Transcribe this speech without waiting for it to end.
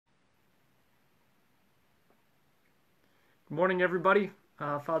Good morning, everybody.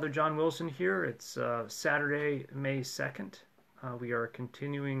 Father John Wilson here. It's Saturday, May 2nd. We are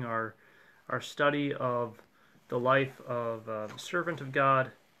continuing our study of the life of the servant of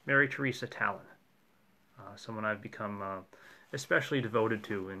God, Mary Teresa Tallon, someone I've become especially devoted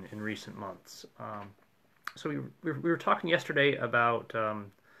to in recent months. So we were talking yesterday about her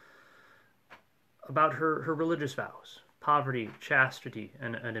religious vows, poverty, chastity,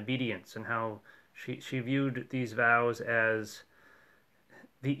 and obedience, and how she viewed these vows as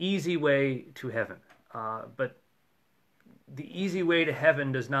the easy way to heaven. But the easy way to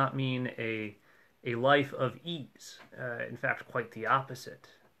heaven does not mean a life of ease. In fact, quite the opposite.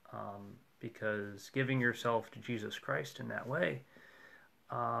 Because giving yourself to Jesus Christ in that way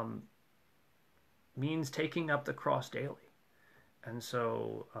means taking up the cross daily. And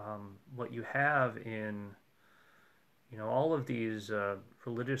so what you have in all of these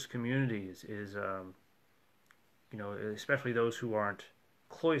religious communities is especially those who aren't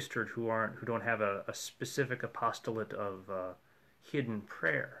cloistered, who don't have a specific apostolate of hidden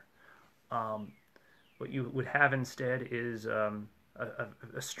prayer. What you would have instead is a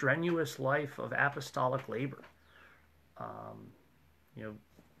strenuous life of apostolic labor. You know,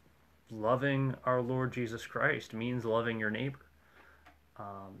 loving our Lord Jesus Christ means loving your neighbor.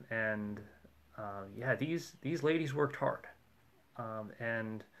 These ladies worked hard.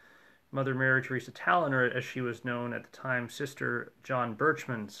 And Mother Mary Teresa Tallon, or as she was known at the time, Sister John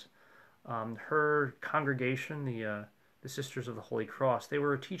Berchmans, her congregation, the Sisters of the Holy Cross, they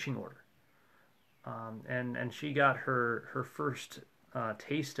were a teaching order. And she got her first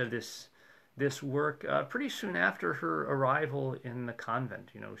taste of this work pretty soon after her arrival in the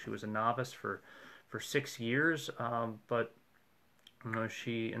convent. She was a novice for 6 years, but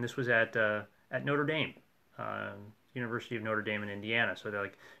and this was at Notre Dame, University of Notre Dame in Indiana. So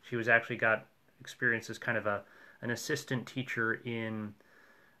she was actually got experience as kind of an assistant teacher in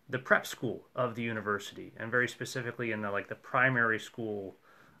the prep school of the university, and very specifically in the primary school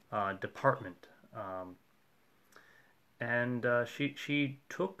department. She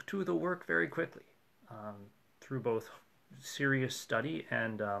took to the work very quickly, through both serious study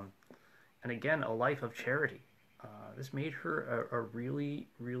and again a life of charity. This made her a really,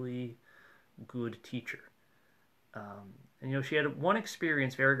 really good teacher. She had one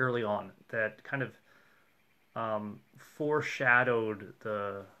experience very early on that kind of foreshadowed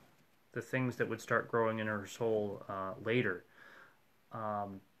the things that would start growing in her soul later.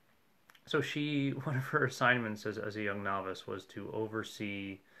 So one of her assignments as a young novice was to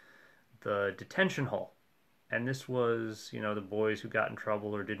oversee the detention hall. And this was, the boys who got in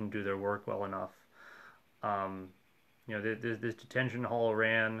trouble or didn't do their work well enough. This detention hall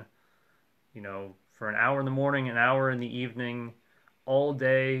ran, for an hour in the morning, an hour in the evening, all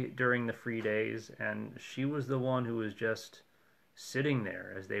day during the free days. And she was the one who was just sitting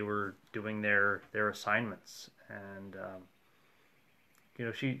there as they were doing their assignments. And,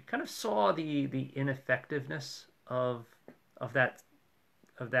 she kind of saw the ineffectiveness of that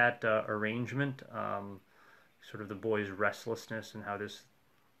arrangement, sort of the boys' restlessness and how this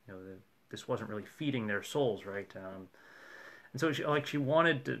wasn't really feeding their souls, right? And so she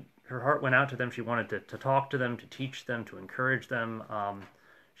wanted to. Her heart went out to them. She wanted to talk to them, to teach them, to encourage them.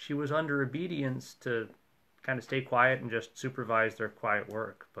 She was under obedience to kind of stay quiet and just supervise their quiet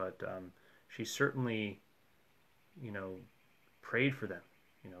work, but she certainly, prayed for them,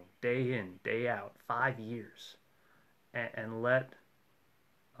 day in, day out, 5 years, and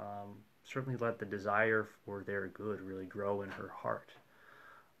certainly let the desire for their good really grow in her heart.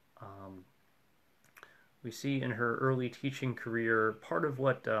 We see in her early teaching career part of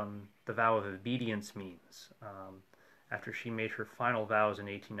what the vow of obedience means. After she made her final vows in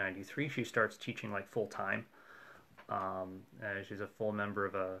 1893, she starts teaching full-time. She's a full member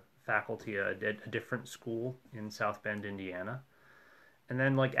of a faculty at a different school in South Bend, Indiana. And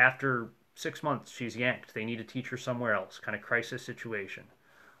then after 6 months, she's yanked. They need a teacher somewhere else, kind of crisis situation.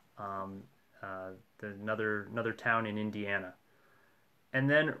 Another town in Indiana. And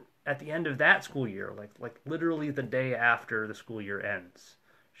then at the end of that school year, literally the day after the school year ends,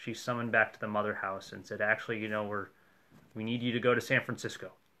 she's summoned back to the mother house and said, actually, we need you to go to San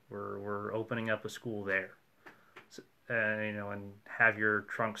Francisco. We're opening up a school there. So, and have your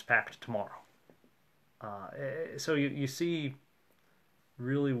trunks packed tomorrow. So you see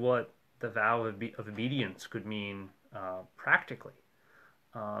really what the vow of obedience could mean practically.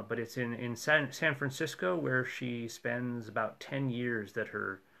 But it's in San Francisco where she spends about 10 years that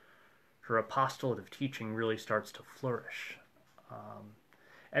her apostolate of teaching really starts to flourish.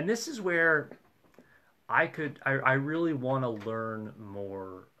 And this is where I really want to learn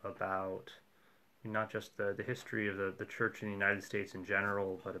more about not just the history of the church in the United States in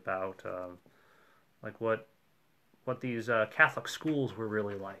general, but about like what these Catholic schools were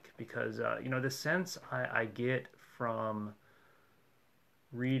really like. Because the sense I get from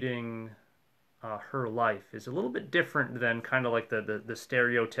reading her life is a little bit different than kind of like the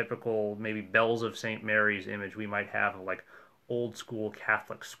stereotypical maybe bells of St. Mary's image we might have of like old school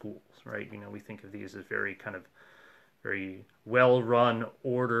Catholic schools, right? We think of these as very kind of very well run,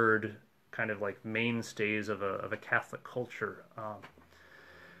 ordered, kind of like mainstays of a Catholic culture.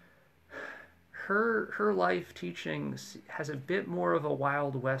 Her life teaching has a bit more of a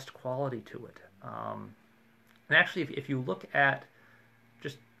Wild West quality to it. And actually, if you look at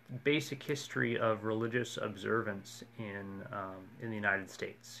just basic history of religious observance in the United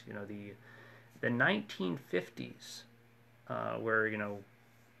States, the 1950s, where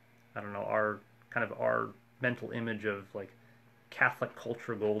I don't know, our mental image of like Catholic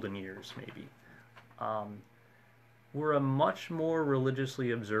culture golden years maybe, were a much more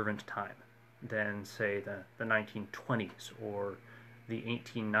religiously observant time than say the 1920s or the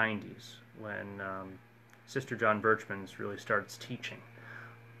 1890s when Sister John Berchmans really starts teaching.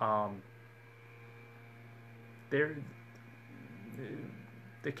 There,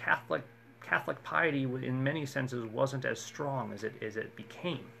 the Catholic piety in many senses wasn't as strong as it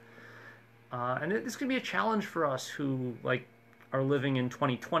became. And this can be a challenge for us who like are living in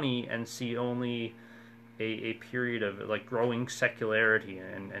 2020 and see only a period of like growing secularity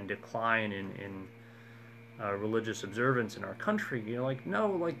and decline in religious observance in our country. Like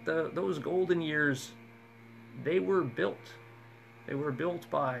no, like those golden years, they were built. They were built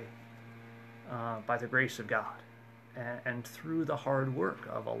by the grace of God and through the hard work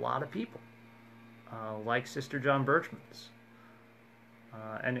of a lot of people, like Sister John Berchmans.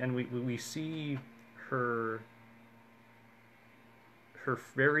 And we see her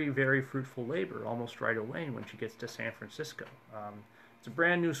very, very fruitful labor almost right away when she gets to San Francisco. It's a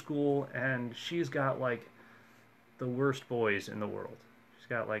brand new school, and she's got like the worst boys in the world. She's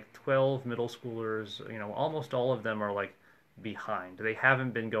got like 12 middle schoolers. Almost all of them are like behind. They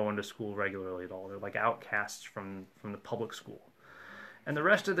haven't been going to school regularly at all. They're like outcasts from the public school. And the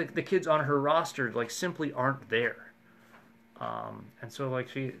rest of the kids on her roster like simply aren't there. And so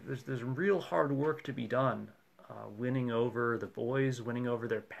like there's real hard work to be done, winning over the boys, winning over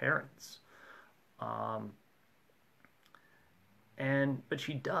their parents. But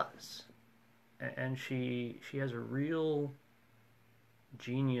she does. And she has a real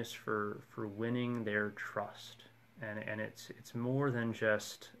genius for winning their trust. And it's more than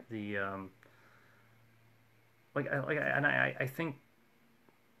just the I think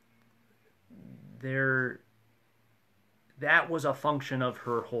that was a function of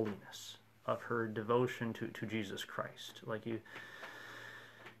her holiness, of her devotion to Jesus Christ. Like you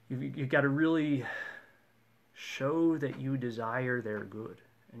got to really show that you desire their good,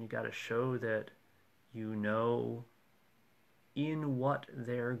 and you got to show that you know in what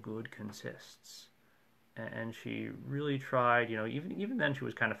their good consists. And she really tried, even then she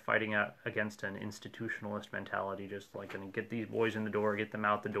was kind of fighting out against an institutionalist mentality, just like going to get these boys in the door, get them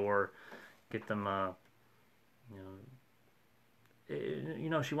out the door, get them,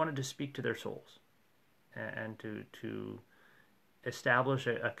 she wanted to speak to their souls and to establish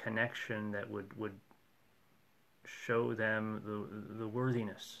a connection that would show them the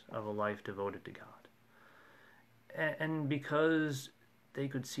worthiness of a life devoted to God. And because they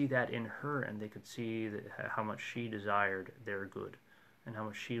could see that in her, and they could see how much she desired their good and how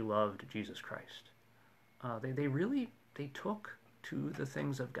much she loved Jesus Christ. They took to the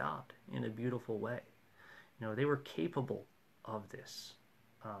things of God in a beautiful way. They were capable of this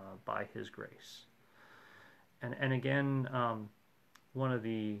by His grace. And again, one of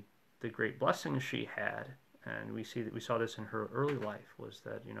the great blessings she had, and we saw this in her early life, was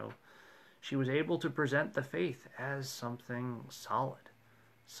that she was able to present the faith as something solid,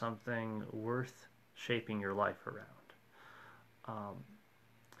 something worth shaping your life around.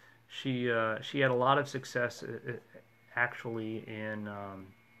 She had a lot of success actually in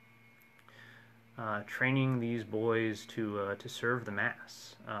training these boys to serve the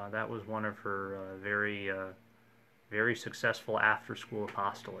Mass. That was one of her very successful after-school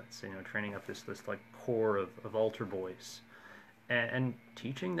apostolates. Training up this like core of altar boys, and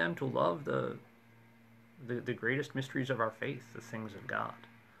teaching them to love the greatest mysteries of our faith, the things of God.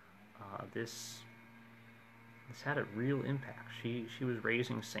 This had a real impact. She was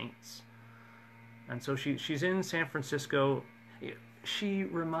raising saints, and so she's in San Francisco. She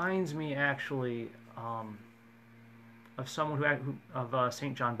reminds me actually of someone of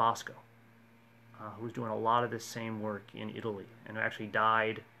Saint John Bosco, who was doing a lot of this same work in Italy, and who actually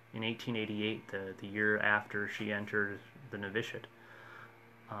died in 1888, the year after she entered the novitiate.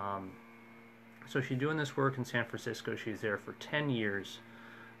 So she's doing this work in San Francisco. She's there for 10 years.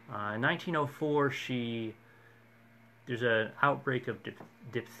 In 1904, there's an outbreak of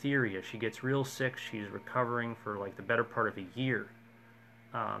diphtheria. She gets real sick. She's recovering for like the better part of a year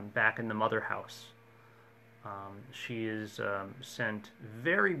back in the mother house. She is sent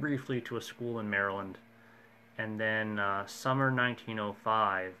very briefly to a school in Maryland, and then summer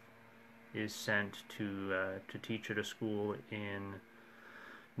 1905 is sent to teach at a school in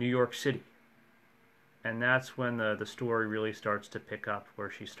New York City. And that's when the story really starts to pick up, where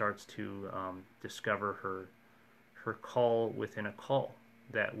she starts to discover her call within a call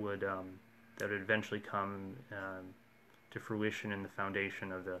that would eventually come to fruition in the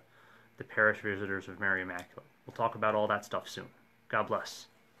foundation of the Parish Visitors of Mary Immaculate. We'll talk about all that stuff soon. God bless.